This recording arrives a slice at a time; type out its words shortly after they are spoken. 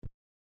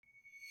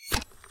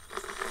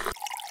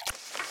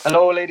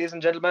Hello, ladies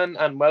and gentlemen,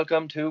 and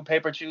welcome to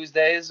Paper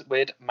Tuesdays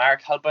with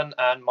Mark Halpin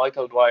and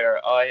Michael Dwyer.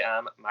 I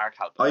am Mark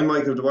Halpin. I'm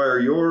Michael Dwyer.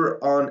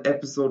 You're on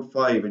episode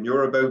 5 and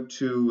you're about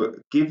to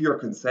give your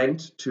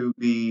consent to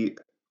be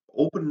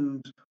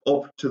opened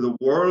up to the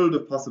world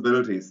of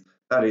possibilities.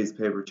 That is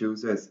Paper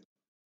Tuesdays.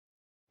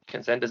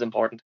 Consent is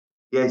important.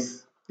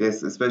 Yes,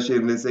 yes, especially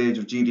in this age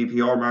of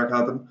GDPR, Mark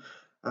Halpin.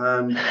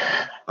 And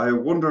I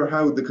wonder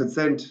how the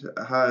consent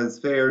has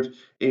fared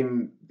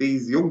in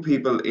these young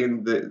people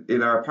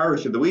in our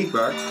parish of the week,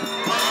 Mark.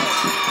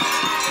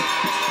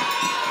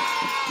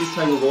 This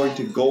time we're going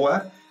to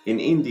Goa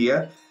in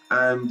India,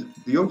 and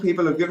the young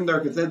people have given their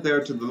consent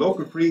there to the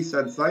local priests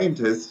and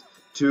scientists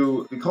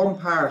to become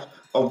part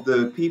of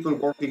the people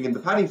working in the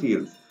paddy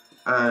fields.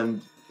 And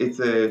it's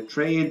a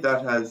trade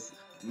that has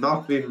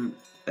not been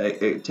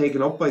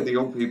taken up by the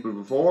young people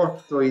before.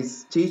 So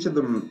he's teaching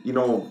them,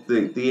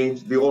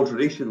 the old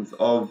traditions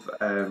of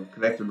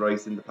collecting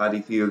rice in the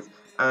paddy fields.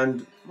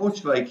 And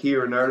much like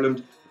here in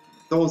Ireland,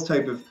 those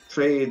type of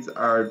trades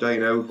are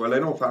dying out. Well, I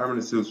know farming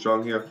is still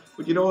strong here,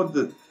 but you know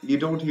that you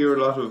don't hear a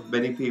lot of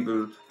many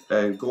people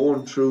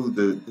going through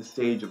the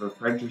stage of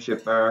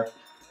apprenticeship, Mark,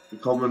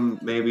 becoming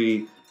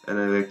maybe an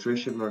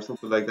electrician or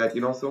something like that.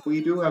 So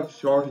we do have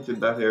shortage in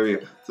that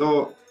area.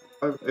 So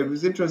it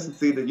was interesting to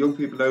see that young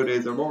people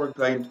nowadays are more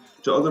inclined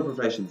to other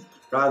professions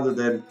rather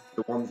than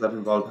the ones that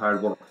involve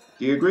hard work.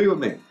 Do you agree with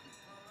me?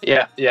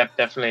 Yeah,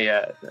 definitely.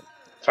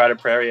 Father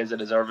Prairie is a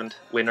deserving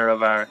winner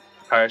of our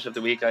Parish of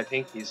the Week. I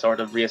think he's sort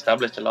of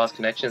re-established the lost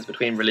connections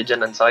between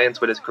religion and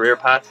science with his career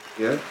path.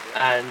 Yeah.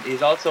 And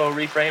he's also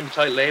reframed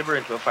child labour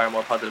into a far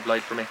more positive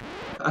light for me.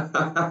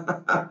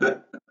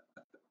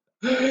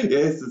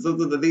 Yes, it's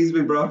something that needs to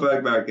be brought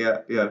back, Mark. Yeah,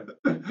 yeah.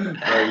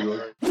 Very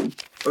good.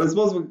 Well, I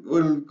suppose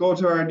we'll go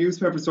to our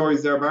newspaper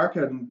stories there, Mark,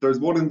 and there's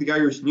one in the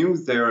Irish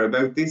News there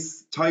about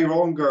this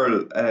Tyrone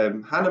girl,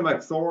 Hannah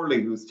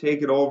McSorley, who's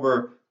taken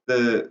over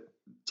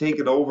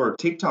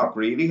TikTok.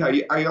 Really,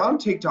 are you on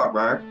TikTok,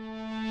 Mark?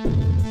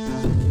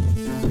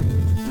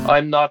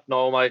 I'm not,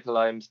 no, Michael.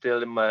 I'm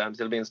still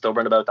being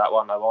stubborn about that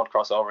one. I won't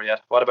cross over yet.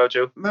 What about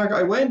you? Mark,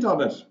 I went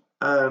on it,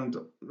 and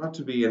not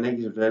to be a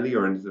negative Nelly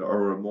or anything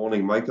or a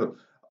moaning Michael,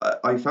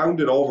 I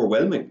found it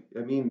overwhelming.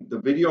 I mean, the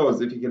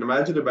videos, if you can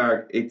imagine it,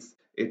 Mark, it's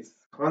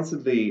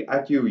constantly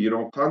at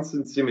you,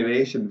 constant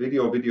stimulation,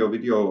 video,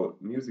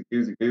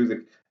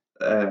 music.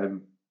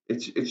 Um,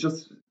 it's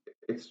just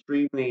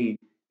extremely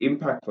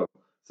impactful.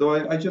 So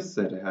I just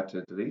said I had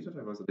to delete it.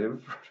 I wasn't able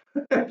for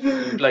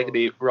You'd it. like to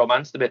be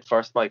romanced a bit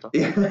first, Michael.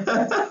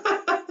 Yeah.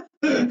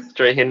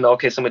 Straight in, no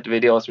kissing with the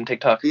videos from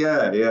TikTok.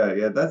 Yeah.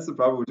 That's the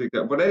problem with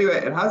TikTok. But anyway,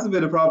 it hasn't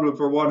been a problem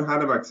for one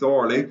Hannah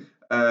McSorley.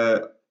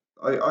 Uh,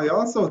 I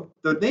also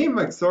the name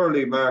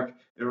McSorley, Mark.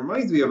 It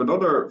reminds me of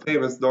another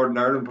famous Northern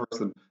Ireland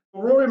person.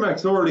 Rory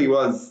McSorley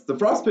was the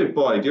Frostbit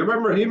boy. Do you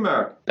remember him,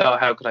 Mark? Oh,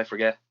 how could I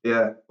forget?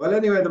 Yeah. Well,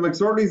 anyway, the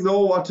McSorleys know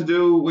what to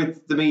do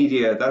with the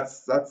media.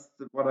 That's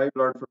what I've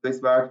learned from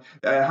this, Mark.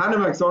 Hannah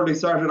McSorley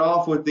started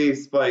off with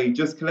this by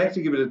just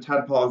collecting a bit of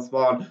tadpole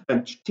spawn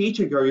and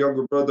teaching her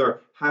younger brother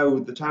how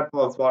the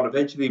tadpole spawn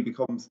eventually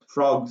becomes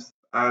frogs.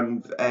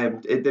 And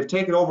they've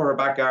taken over her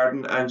back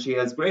garden, and she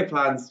has great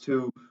plans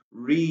to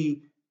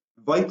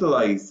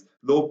revitalize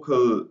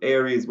local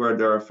areas where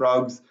there are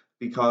frogs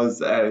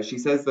because she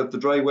says that the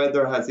dry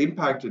weather has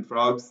impacted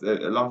frogs. A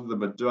lot of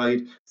them have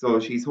died, so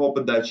she's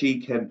hoping that she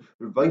can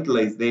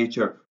revitalize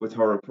nature with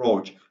her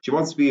approach. She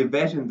wants to be a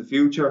vet in the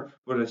future,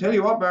 but I tell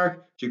you what,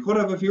 Mark, she could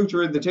have a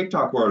future in the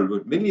TikTok world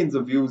with millions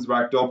of views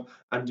racked up.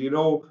 And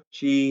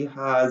she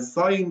has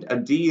signed a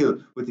deal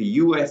with a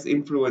US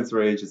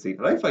influencer agency.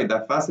 And I find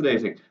that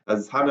fascinating.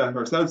 As Hannah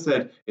herself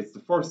said, it's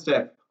the first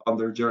step on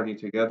their journey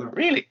together.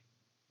 Really?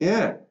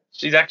 Yeah.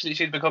 She's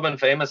becoming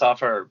famous off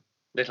her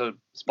little Yeah,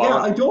 spawn.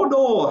 I don't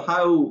know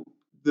how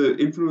the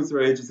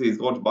influencer agency is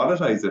going to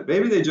monetize it.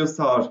 Maybe they just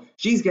thought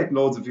she's getting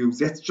loads of views.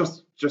 Let's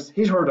just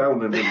hit her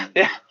down and Yeah.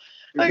 we'll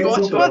Like get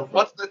something off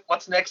her.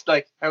 what's next?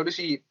 Like, how does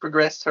she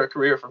progress her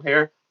career from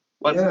here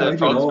once Yeah, the I don't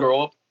frogs know.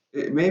 grow up?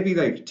 Maybe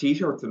like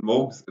t-shirts and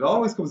mugs. It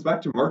always comes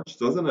back to merch,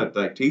 doesn't it?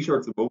 Like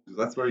t-shirts and mugs.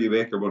 That's where you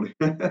make your money.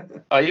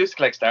 I used to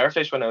collect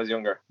starfish when I was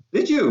younger.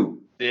 Did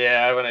you?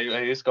 Yeah, when I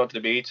used to go to the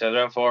beach, I was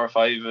around 4 or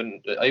 5,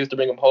 and I used to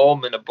bring them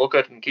home in a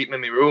bucket and keep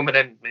them in my room, and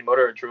then my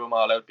mother threw them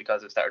all out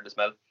because it started to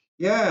smell.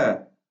 Yeah.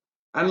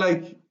 And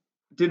like,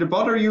 did it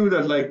bother you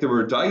that like they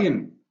were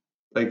dying?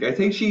 Like, I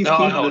think she's No,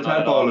 keeping no, the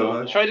not at all. tadpole No,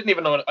 alive. sure. I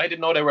didn't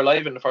know they were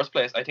live in the first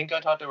place. I think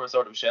I thought they were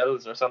sort of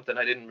shells or something.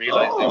 I didn't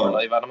realize they were Oh,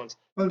 live animals.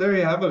 well, there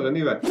you have it.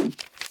 Anyway.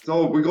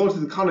 So we go to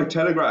the Connacht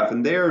Telegraph,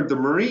 and there the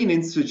Marine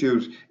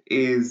Institute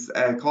is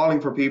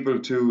calling for people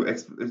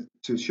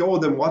to show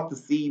them what the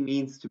sea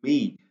means to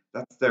me.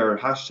 That's their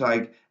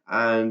hashtag,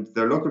 and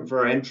they're looking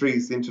for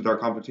entries into their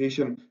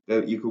competition.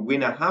 That you could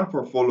win a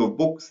hamper full of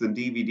books and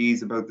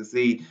DVDs about the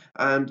sea.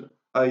 And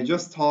I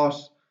just thought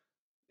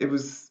it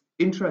was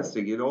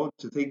interesting,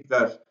 to think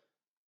that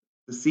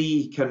the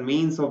sea can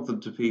mean something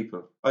to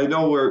people. I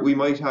know we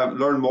might have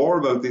learn more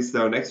about this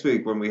now next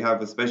week when we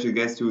have a special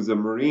guest who's a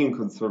marine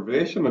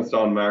conservationist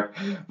on, Mark.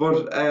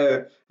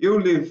 But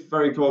you live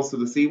very close to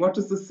the sea. What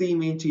does the sea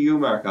mean to you,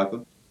 Mark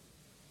Alpin?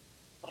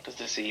 What does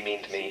the sea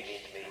mean to me?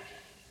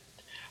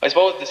 I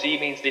suppose the sea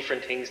means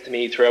different things to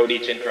me throughout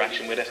each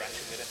interaction with it.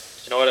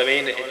 Do you know what I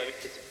mean?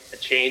 It's a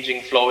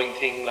changing, flowing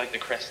thing, like the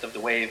crest of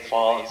the wave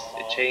falls.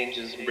 It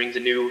changes and brings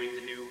a new.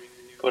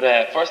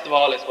 But first of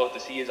all, I suppose the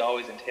sea is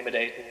always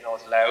intimidating. You know,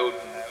 it's loud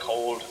and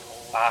cold,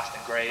 fast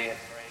and grey. And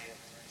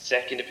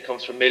second, it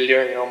becomes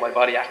familiar. You know, my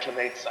body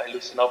acclimates. I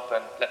loosen up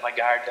and let my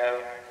guard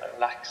down. I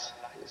relax.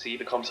 The sea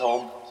becomes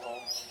home.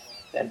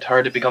 Then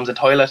third, it becomes a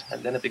toilet,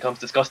 and then it becomes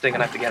disgusting,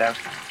 and I have to get out.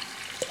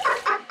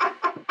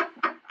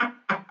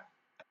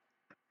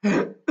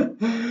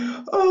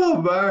 Oh,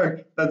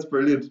 Mark, that's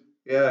brilliant.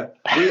 Yeah.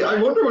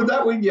 I wonder would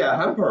that win you a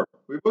hamper?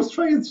 We must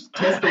try and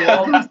test the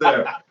waters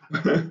there.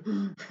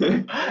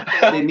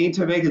 They need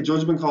to make a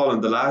judgment call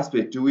on the last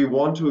bit. Do we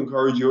want to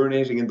encourage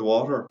urinating in the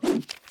water?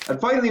 And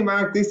finally,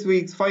 Mark, this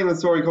week's final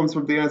story comes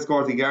from the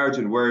Enniscorthy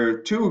Guardian, where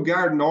 2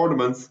 garden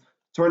ornaments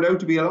turned out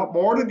to be a lot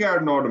more than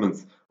garden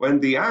ornaments when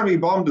the Army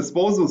Bomb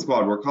Disposal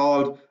Squad were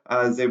called,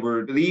 as they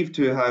were believed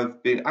to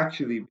have been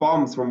actually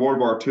bombs from World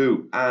War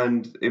II.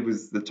 And it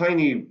was the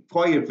tiny,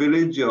 quiet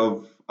village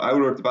of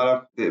Aulert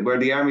where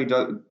the Army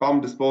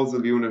Bomb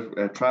Disposal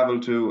Unit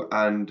travelled to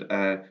and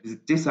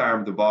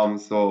disarmed the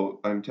bombs.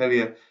 So I'm telling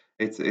you,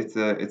 it's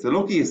a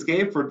lucky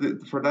escape for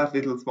that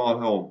little small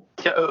home.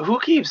 Yeah, who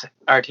keeps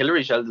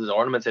artillery shells as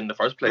ornaments in the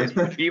first place?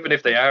 Even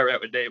if they are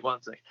out with day one,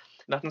 like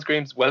nothing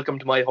screams "Welcome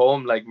to my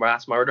home" like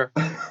mass murder.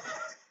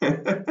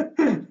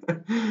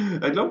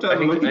 I'd love to have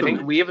a look at them. I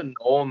think we have a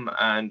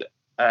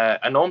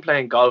gnome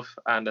playing golf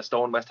and a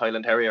stone West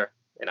Highland Terrier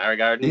in our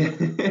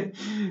garden.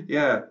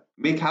 Yeah.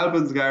 Mick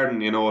Halpin's garden,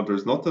 you know,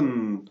 there's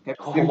nothing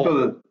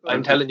simple.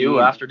 I'm telling you,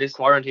 after this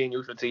quarantine,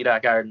 you should see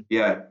that garden.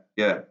 Yeah.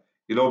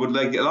 You know, but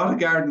like a lot of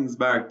gardens,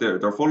 Mark,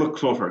 they're full of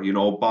clutter, you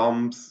know,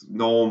 bombs,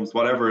 gnomes,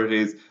 whatever it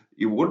is.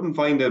 You wouldn't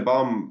find a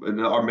bomb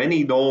or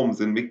many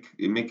gnomes in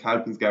Mick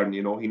Halpin's garden,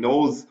 you know. He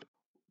knows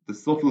the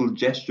subtle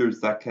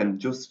gestures that can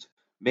just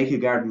make a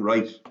garden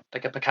right.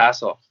 Like a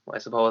Picasso, I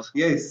suppose.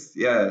 Yes,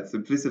 yeah,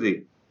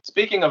 simplicity.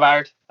 Speaking of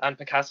art and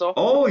Picasso.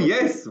 Oh,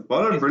 yes,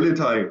 what a brilliant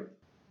time.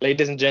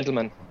 Ladies and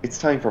gentlemen, it's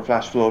time for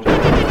Flash Flood. I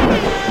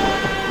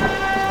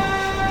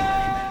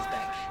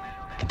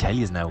can tell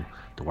you now,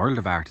 the world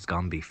of art has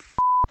gone be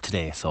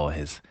today, so it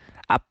is.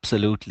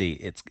 Absolutely,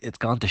 it's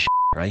gone to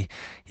right?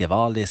 You have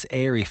all this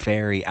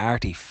airy-fairy,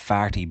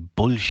 arty-farty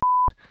bullshit.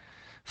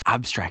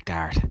 Abstract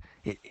art.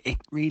 It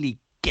really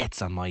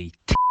gets on my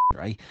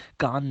right?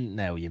 Gone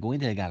now. You go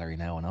into a gallery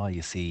now and all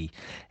you see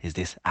is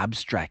this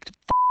abstract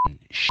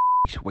shit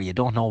where you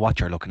don't know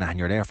what you're looking at and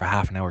you're there for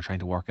half an hour trying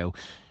to work out,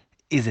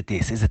 is it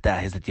this, is it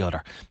that, is it the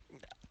other?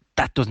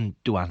 That doesn't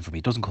do anything for me.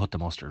 It doesn't cut the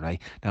mustard,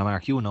 right? Now,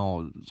 Mark, you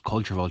know,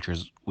 Culture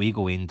Vultures, we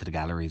go into the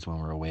galleries when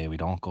we're away. We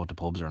don't go to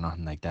pubs or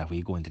nothing like that.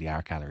 We go into the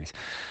art galleries.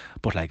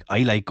 But, like, I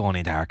like going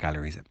into art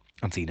galleries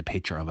and seeing a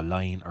picture of a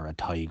lion or a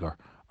tiger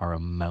or a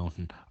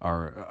mountain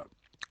or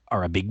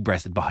a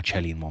big-breasted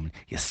Botticellian woman.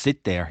 You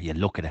sit there, you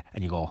look at it,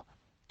 and you go,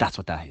 that's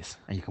what that is.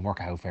 And you can work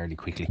it out fairly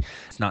quickly.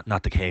 It's not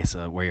the case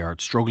where you're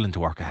struggling to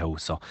work it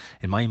out. So,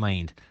 in my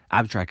mind,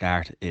 abstract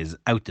art is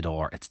out the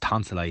door. It's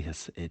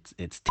tonsillitis.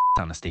 It's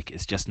on a stick.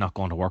 It's just not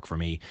going to work for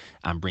me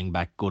and bring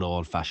back good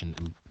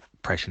old-fashioned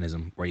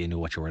impressionism where you knew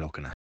what you were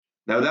looking at.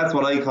 Now that's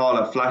what I call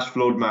a flash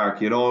flood,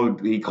 Mark. You know,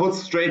 he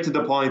cuts straight to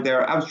the point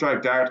there.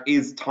 Abstract art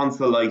is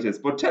tonsillitis.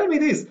 But tell me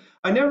this,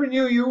 I never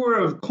knew you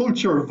were a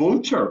culture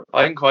vulture.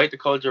 I'm quite a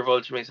culture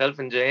vulture myself,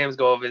 and James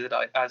go visit,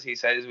 as he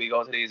says, we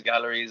go to these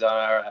galleries on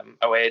our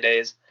away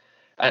days.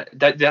 And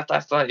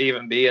that's not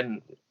even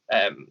being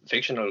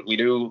fictional. We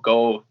do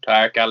go to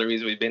art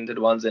galleries. We've been to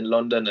the ones in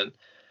London, and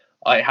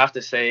I have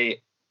to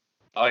say,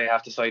 I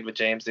have to side with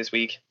James this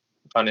week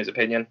on his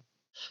opinion.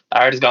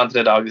 Art has gone to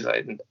the dog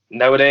side.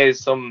 Nowadays,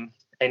 some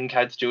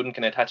NCAD student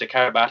can attach a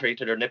car battery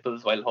to their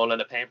nipples while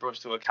holding a paintbrush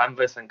to a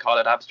canvas and call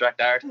it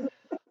abstract art.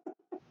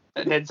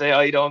 And then say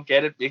I don't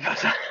get it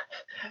because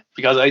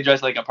I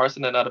dress like a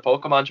person and not a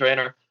Pokemon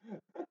trainer.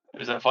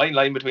 There's a fine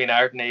line between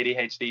art and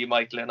ADHD,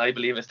 Michael, and I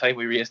believe it's time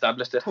we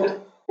re-established it.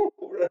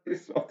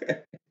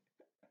 Okay.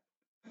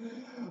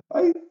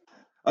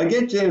 I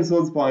get James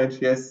Hood's point,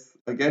 yes.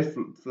 I get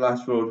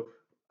Flash Flood.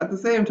 At the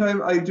same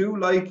time, I do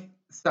like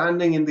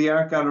standing in the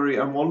art gallery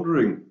and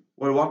wondering,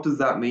 well, what does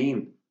that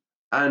mean?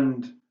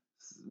 And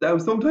now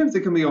sometimes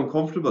it can be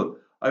uncomfortable.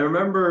 I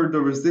remember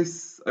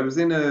I was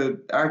in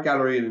an art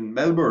gallery in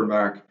Melbourne,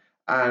 Mark,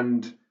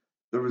 and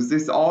there was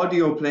this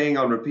audio playing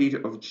on repeat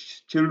of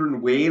children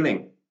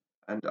wailing.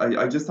 And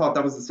I just thought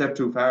that was a step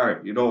too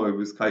far. You know, it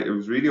was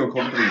really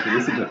uncomfortable to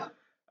listen to.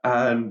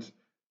 And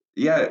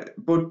yeah,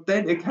 but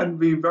then it can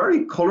be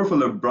very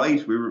colourful and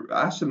bright.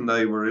 Ashton and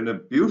I were in a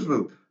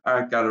beautiful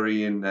art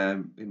gallery in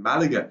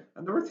Malaga,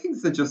 and there were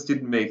things that just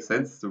didn't make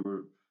sense. There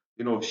were,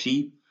 you know,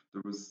 sheep.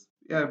 There was,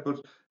 yeah,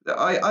 but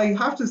I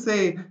have to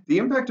say the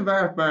impact of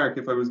art, Mark.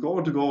 If I was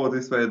going to go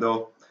this way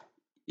though,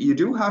 you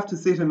do have to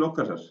sit and look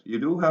at it. You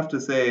do have to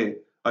say,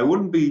 I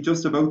wouldn't be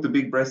just about the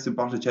big-breasted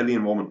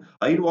Botticellian woman.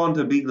 I'd want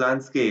a big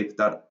landscape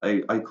that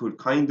I could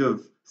kind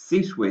of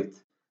sit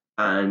with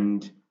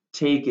and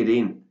take it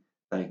in.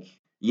 Like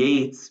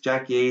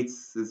Jack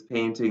Yeats's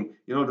painting,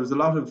 there's a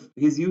lot of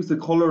his use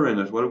of colour in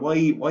it. Well,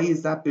 why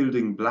is that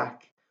building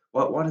black?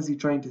 What is he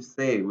trying to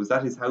say? Was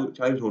that his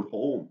childhood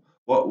home?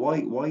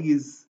 Why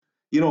is,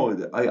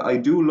 I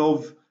do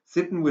love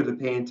sitting with a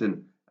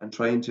painting and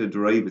trying to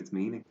derive its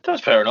meaning.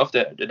 That's fair enough,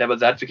 the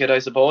devil's advocate, I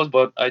suppose,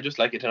 but I just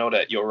like you to know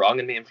that you're wrong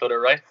and me and Flood are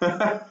right.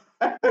 That's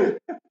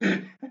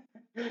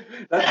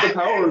the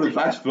power of the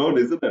flash flood,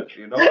 isn't it?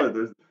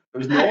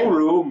 There's no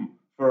room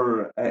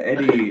for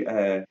any.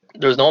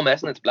 There's no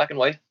messing, it's black and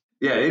white.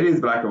 Yeah, it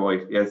is black and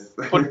white, yes.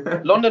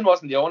 But London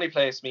wasn't the only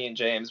place me and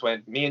James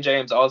went. Me and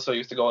James also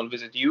used to go and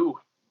visit you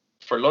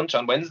for lunch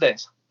on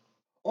Wednesdays.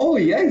 Oh,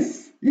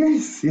 yes.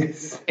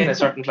 In a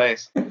certain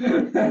place.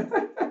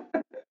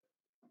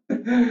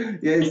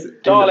 Yes.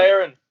 Dáil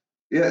Éireann.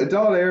 Yeah,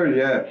 Dáil Éireann,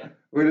 yeah.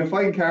 We had a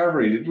fine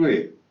carvery, didn't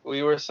we?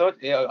 I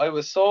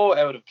was so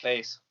out of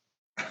place.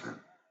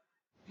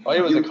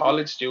 I was a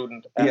college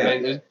student and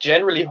I was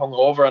generally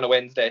hungover on a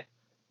Wednesday.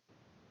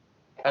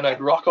 And I'd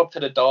rock up to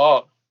the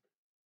Dáil.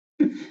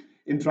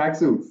 In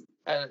tracksuits.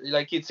 And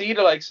you'd see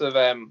the likes of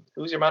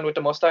who's your man with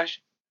the mustache?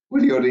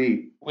 Willie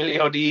O'D. Willie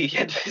O'D.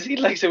 You'd see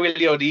the likes of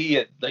Willie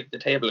O'D at the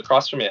table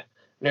across from you. And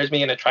there's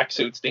me in a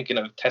tracksuit stinking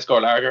of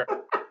Tesco lager.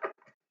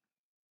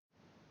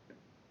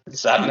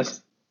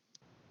 Sadness.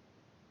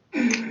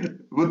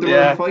 But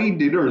there were fine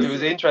dinners. It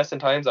was interesting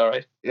times,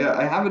 alright. Yeah,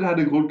 I haven't had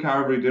a good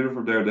carvery dinner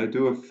from there. They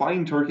do a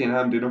fine turkey and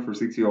ham dinner for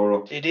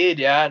 €6. They did,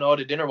 yeah. No,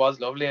 the dinner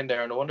was lovely in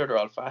there. No wonder they're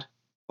all fat.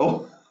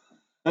 Oh.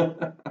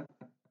 No,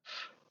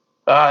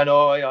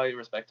 I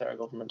respect our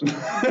government.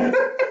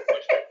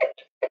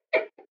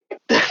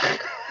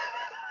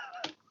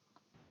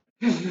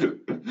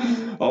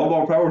 All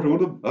more power to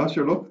them. Oh,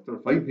 sure, look, they're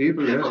fine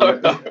people, yeah.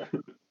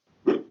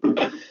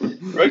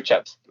 Right,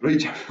 chaps. Right,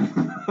 chaps.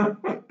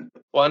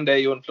 One day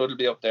you and Flood will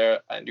be up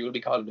there and you will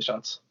be calling the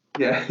shots.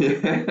 Yeah.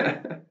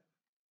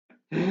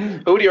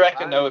 Who do you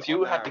reckon now, if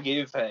you had to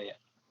give,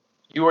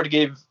 you were to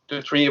give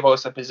the three of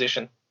us a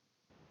position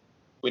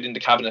within the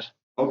cabinet?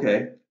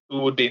 Okay. Who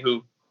would be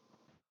who?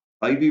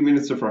 I'd be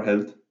Minister for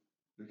Health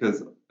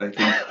because I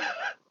think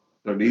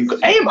there needs.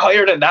 Aim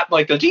higher than that,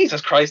 Michael.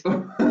 Jesus Christ.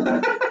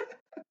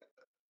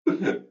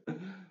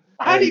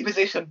 Any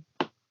position.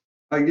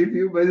 I give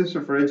you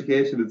Minister for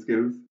Education and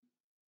Skills.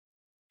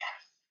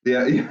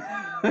 Yeah.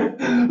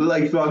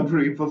 Lifelong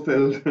dream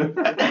fulfilled.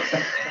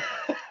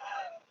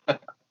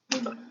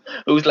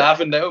 Who's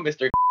laughing now,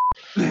 Mr.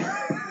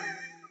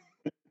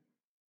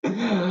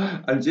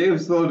 And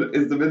James Flood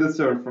is the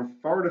Minister for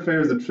Foreign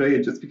Affairs and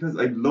Trade, just because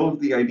I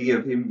love the idea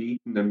of him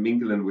meeting and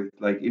mingling with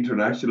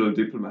international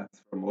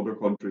diplomats from other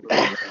countries.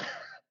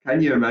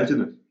 Can you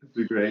imagine it? It'd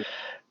be great.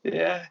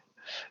 Yeah.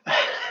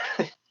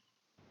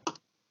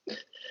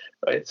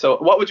 Right. So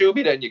what would you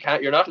be then? You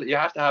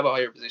have to have a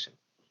higher position.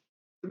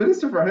 The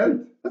Minister for Health.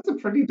 That's a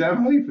pretty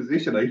damn high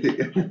position, I think.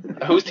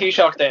 Who's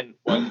Taoiseach then?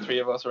 While the three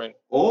of us are in.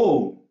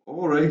 Oh,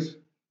 all right.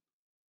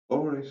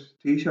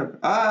 Taoiseach.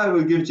 I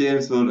will give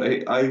James Flood.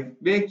 I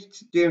make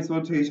James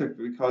Flood Taoiseach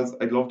because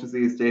I'd love to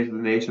see a State of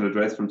the Nation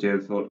address from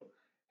James Flood.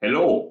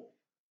 Hello,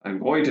 I'm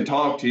going to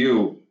talk to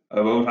you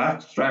about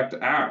abstract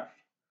art.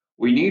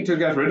 We need to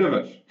get rid of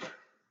it.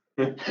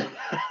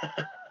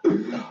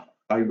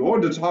 I'm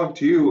going to talk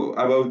to you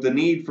about the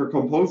need for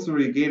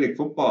compulsory Gaelic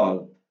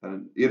football.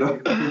 And,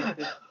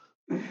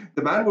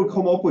 the man would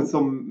come up with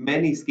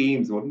many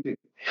schemes, wouldn't he?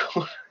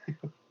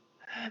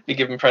 Be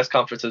giving press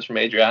conferences from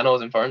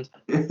Adriano's in Ferns.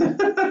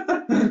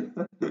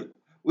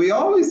 We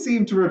always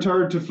seem to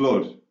return to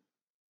Flood.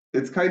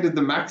 It's kind of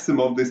the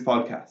maxim of this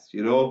podcast,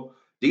 deal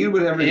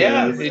with everything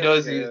else. Yeah, he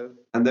does.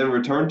 And then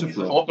return to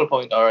Flood. Focal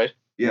point, all right.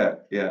 Yeah.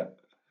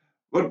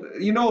 But,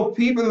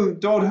 people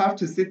don't have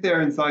to sit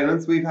there in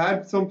silence. We've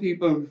had some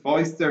people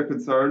voice their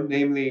concern,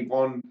 namely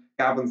one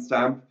Gavin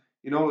Stamp.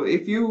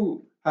 If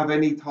you have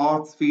any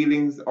thoughts,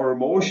 feelings, or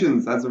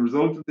emotions as a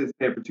result of this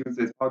Paper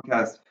Tuesdays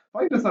podcast,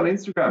 find us on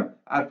Instagram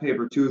at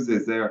Paper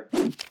Tuesdays there.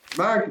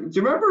 Mark, do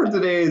you remember the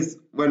days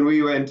when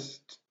we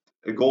went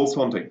ghost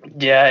hunting?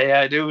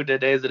 Yeah, I do. The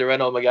days of the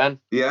Renault Megane.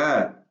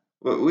 Yeah.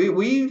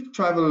 We've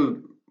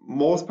travelled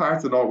most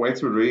parts of North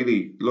Wexford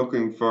really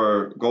looking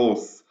for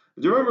ghosts.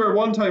 Do you remember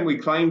one time we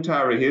climbed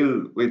Tara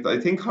Hill with, I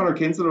think Conor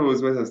Kinsella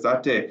was with us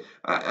that day,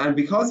 and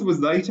because it was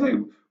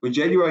nighttime, we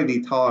genuinely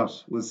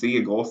thought we'll see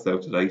a ghost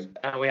out tonight.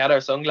 And we had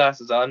our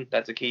sunglasses on,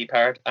 that's a key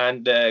part,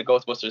 and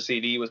Ghostbusters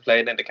CD was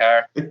playing in the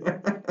car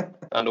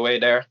on the way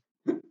there.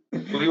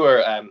 We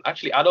were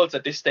actually adults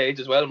at this stage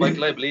as well,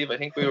 Michael, I believe. I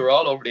think we were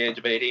all over the age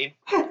of 18.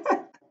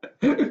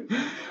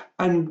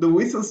 And the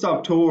Whistle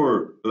Stop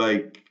tour,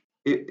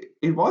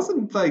 it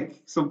wasn't like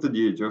something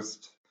you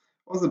just,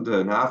 wasn't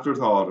an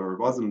afterthought, or it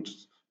wasn't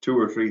 2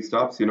 or 3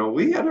 stops.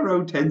 We had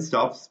around 10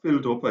 stops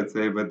filled up, I'd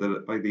say, by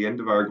the end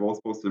of our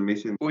Ghostbusting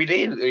mission. We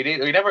did.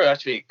 We never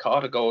actually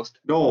caught a ghost.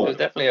 No. There's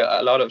definitely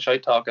a lot of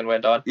shite talking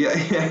went on. Yeah.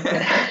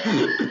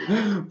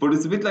 But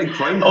it's a bit like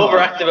Crime Call.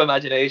 Overactive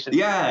imagination.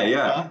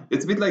 Yeah.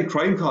 It's a bit like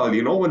Crime Call,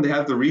 when they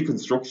have the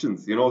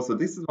reconstructions, so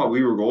this is what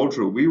we were going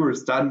through. We were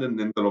standing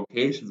in the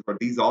locations where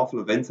these awful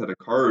events had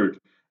occurred,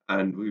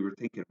 and we were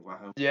thinking,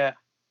 wow. Yeah.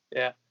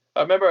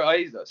 I remember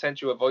I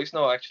sent you a voice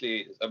note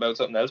actually about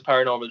something else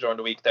paranormal during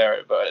the week there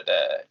about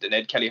the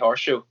Ned Kelly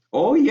horseshoe.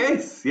 Oh,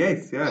 yes,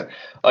 yeah.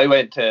 I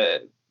went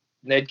to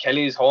Ned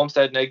Kelly's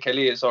homestead. Ned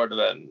Kelly is sort of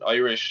an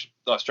Irish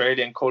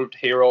Australian cult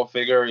hero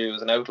figure. He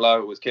was an outlaw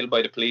who was killed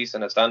by the police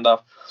in a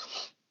standoff.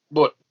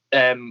 But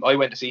I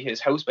went to see his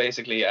house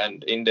basically,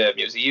 and in the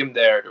museum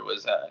there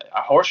was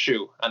a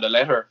horseshoe and a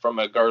letter from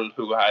a girl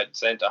who had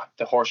sent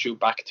the horseshoe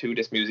back to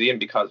this museum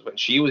because when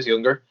she was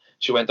younger,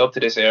 she went up to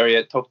this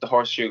area, took the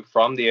horseshoe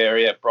from the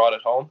area, brought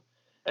it home,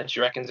 and she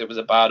reckons it was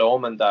a bad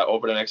omen that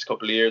over the next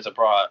couple of years it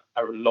brought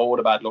a load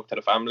of bad luck to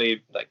the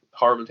family, like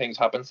horrible things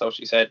happened. So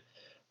she said,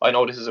 I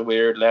know this is a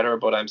weird letter,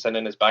 but I'm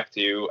sending this back to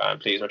you,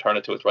 and please return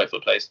it to its rightful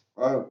place.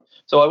 Wow.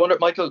 So I wonder,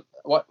 Michael,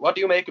 what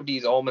do you make of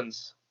these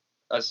omens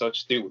as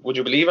such? Would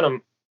you believe in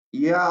them?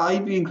 Yeah,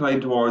 I'd be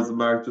inclined towards them,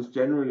 Mark. Just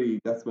generally,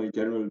 that's my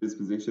general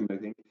disposition, I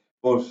think.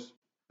 But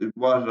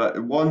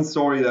one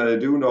story that I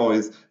do know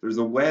is there's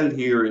a well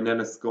here in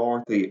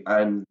Enniscorthy,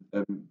 and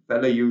a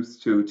fella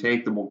used to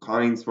take the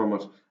coins from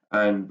it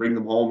and bring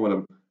them home with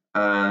him.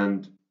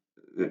 And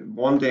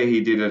one day he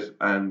did it,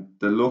 and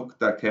the look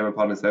that came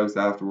upon his house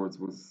afterwards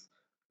was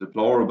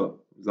deplorable.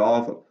 It was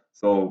awful.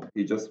 So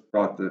he just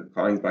brought the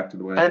coins back to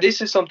the well. And this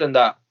is something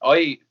that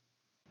I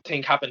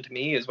think happened to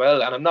me as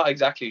well, and I'm not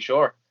exactly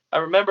sure. I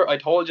remember I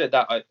told you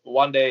that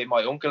one day it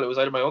was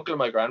either my uncle or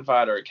my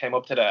grandfather came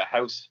up to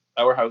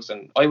our house,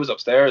 and I was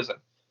upstairs, and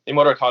my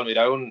mother called me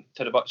down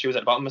she was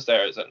at the bottom of the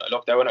stairs, and I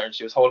looked down at her, and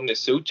she was holding this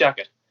suit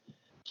jacket.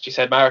 She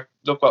said, Mark,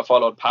 look what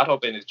followed Pat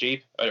up in his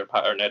Jeep, or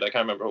Pat or Ned, I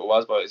can't remember who it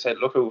was, but I said,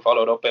 look who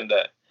followed up in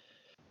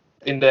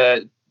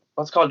the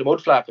what's called the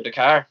mud flap of the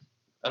car.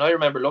 And I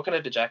remember looking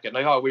at the jacket, and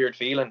I got a weird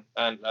feeling,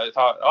 and I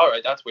thought, all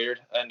right, that's weird.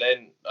 And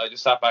then I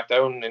just sat back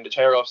down in the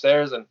chair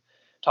upstairs and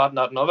thought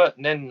nothing of it.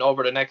 And then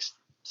over the next,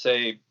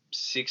 say,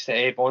 6 to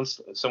 8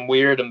 months, some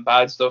weird and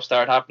bad stuff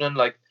started happening.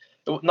 Like,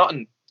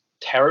 nothing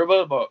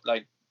terrible, but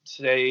like,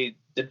 say,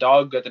 the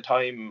dog at the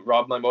time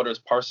robbed my mother's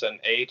purse and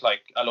ate like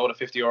a load of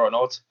 €50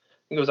 notes.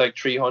 I think it was like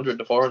 300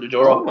 to €400.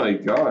 Oh my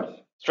God.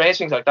 Strange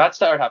things like that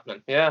started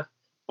happening, yeah.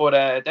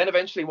 But then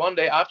eventually one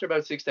day, after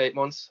about 6 to 8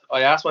 months,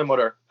 I asked my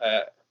mother,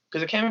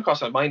 because it came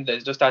across my mind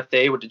just that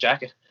day with the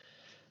jacket.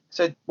 I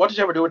said, what did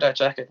you ever do with that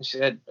jacket? And she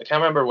said, I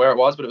can't remember where it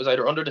was, but it was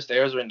either under the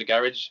stairs or in the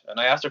garage. And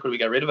I asked her, could we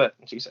get rid of it?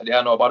 And she said,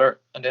 yeah, no bother.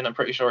 And then I'm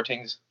pretty sure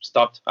things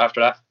stopped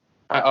after that.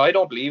 I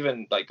don't believe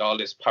in like all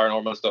this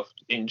paranormal stuff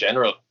in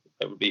general.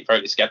 I would be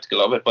fairly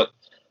skeptical of it. But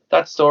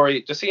that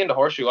story, just seeing the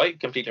horseshoe, I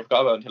completely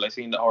forgot about it until I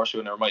seen the horseshoe,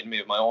 and it reminded me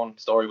of my own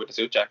story with the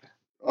suit jacket.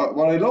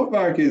 What I love,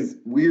 Mark, is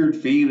weird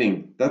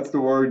feeling. That's the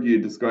word you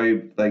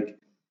described, like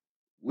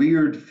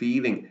weird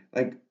feeling.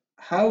 Like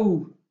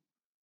how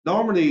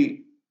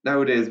normally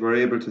nowadays we're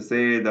able to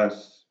say that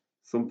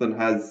something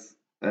has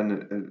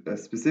a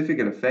specific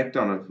effect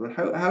on it. But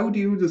how do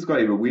you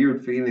describe a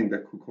weird feeling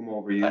that could come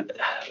over you?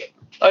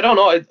 I don't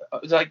know.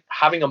 It's like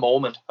having a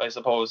moment, I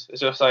suppose.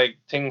 It's just like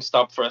things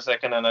stopped for a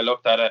second, and I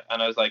looked at it,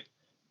 and I was like,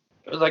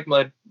 it was like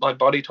my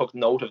body took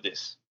note of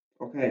this.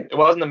 Okay. It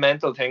wasn't a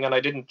mental thing, and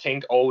I didn't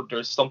think, oh,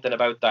 there's something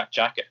about that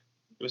jacket.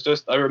 It was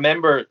just, I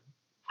remember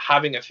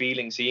having a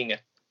feeling seeing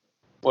it,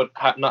 but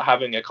not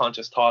having a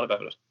conscious thought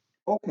about it.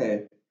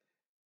 Okay.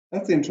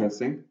 That's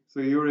interesting. So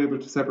you were able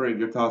to separate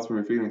your thoughts from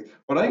your feelings.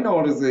 What I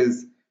notice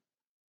is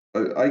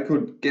I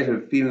could get a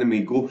feeling in my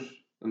gut,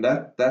 and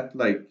that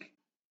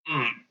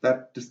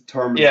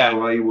determines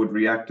how I would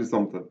react to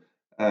something.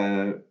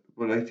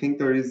 But I think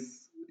there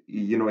is,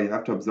 you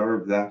have to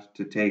observe that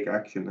to take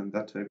action and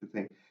that type of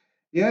thing.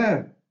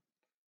 Yeah,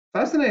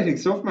 fascinating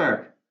stuff,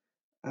 Mark.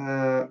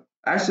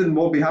 Ashton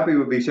won't be happy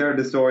with me sharing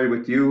this story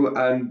with you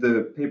and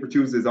the Paper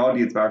Tuesdays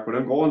audience, Mark, but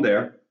I'm going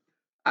there.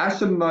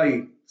 Ashton and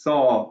I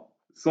saw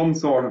some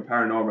sort of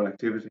paranormal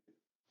activity.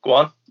 Go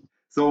on.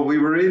 So we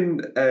were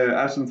in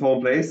Ashton's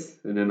home place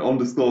in an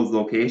undisclosed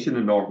location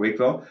in North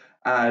Wicklow,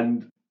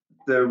 and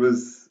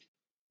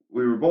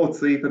we were both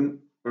sleeping.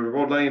 We were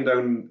both lying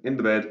down in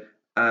the bed,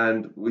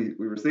 and we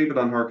were sleeping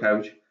on her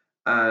couch,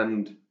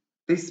 and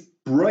this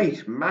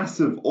bright,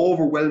 massive,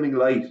 overwhelming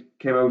light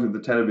came out of the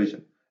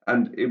television.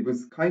 And it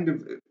was kind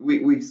of,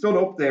 we stood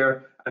up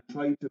there and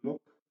tried to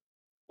look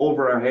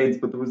over our heads,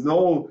 but there was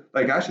no,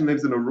 like Ashton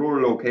lives in a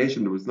rural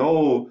location, there was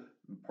no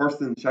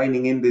person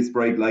shining in this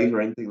bright light or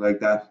anything like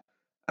that.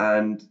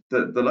 And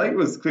the light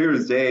was clear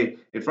as day.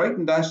 It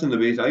frightened Ashton a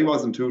bit. I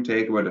wasn't too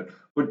taken with it.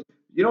 But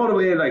you know the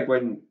way, like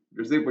when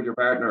you're sleeping with your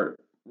partner,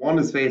 one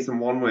is facing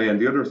one way and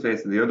the other is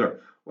facing the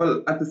other.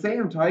 Well, at the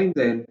same time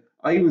then,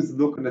 I was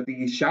looking at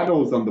these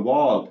shadows on the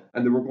wall,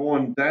 and they were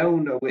going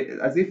down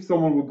as if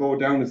someone would go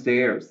down the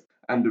stairs.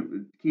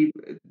 And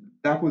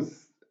that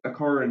was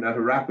occurring at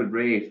a rapid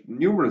rate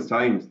numerous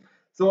times.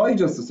 So I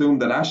just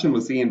assumed that Ashlyn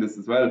was seeing this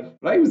as well,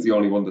 but I was the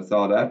only one that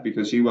saw that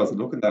because she wasn't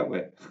looking that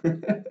way.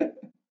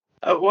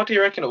 What do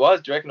you reckon it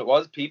was? Do you reckon it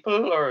was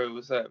people or it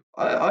was a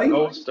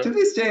ghost? To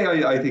this day,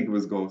 I think it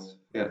was Ghost.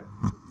 Yeah.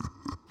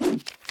 Can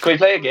we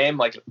play a game,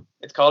 Michael?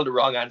 It's called the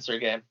wrong answer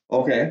game.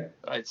 Okay.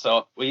 Right,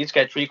 so we each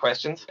get 3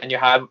 questions, and you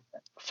have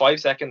 5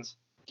 seconds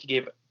to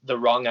give the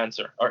wrong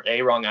answer or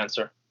a wrong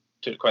answer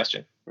to the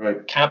question.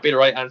 Right. Can't be the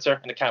right answer,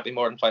 and it can't be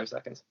more than 5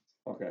 seconds.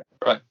 Okay.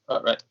 Right.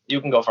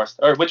 You can go first.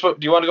 Or which one?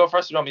 Do you want to go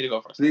first or do you want me to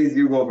go first? Please,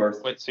 you go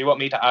first. Wait, so you want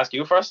me to ask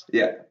you first?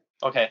 Yeah.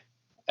 Okay.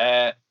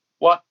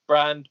 What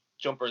brand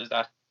jumper is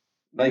that?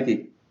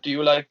 Nike. Do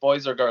you like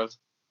boys or girls?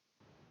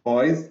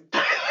 Boys.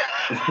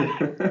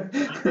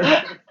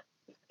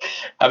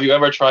 Have you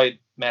ever tried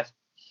meth?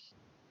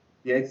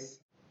 Yes.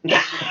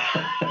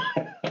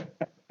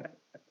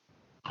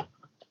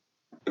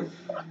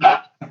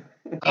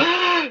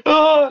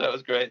 Oh, that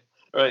was great.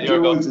 Right,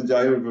 you're going.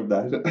 Enjoyment from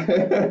that.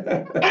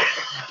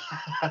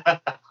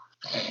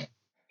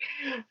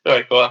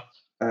 Right, go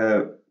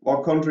on.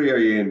 What country are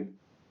you in?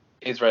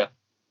 Israel.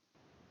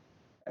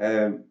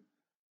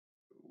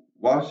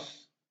 What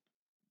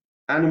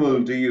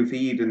animal do you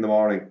feed in the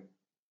morning?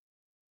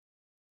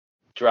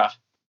 Giraffe.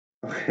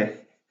 Okay.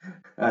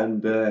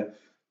 And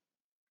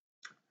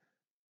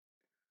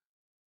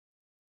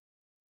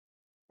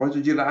what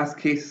did you last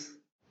kiss?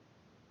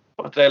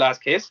 What did I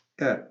last kiss?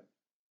 Yeah.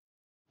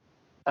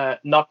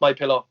 Not my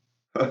pillow.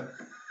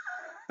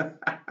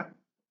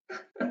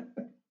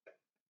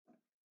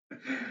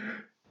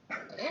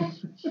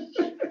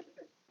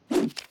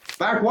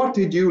 Mark, what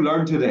did you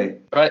learn today?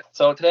 Right,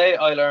 so today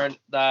I learned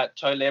that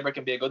child labour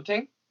can be a good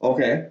thing.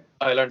 Okay.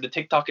 I learned that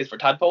TikTok is for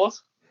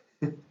tadpoles.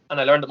 And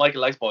I learned that Michael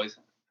likes boys.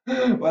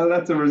 Well,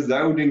 that's a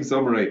resounding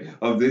summary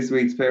of this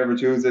week's Favourite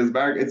Tuesdays.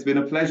 Mark, it's been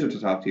a pleasure to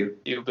talk to you.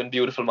 You've been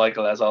beautiful,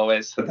 Michael, as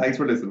always. And thanks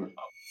for listening.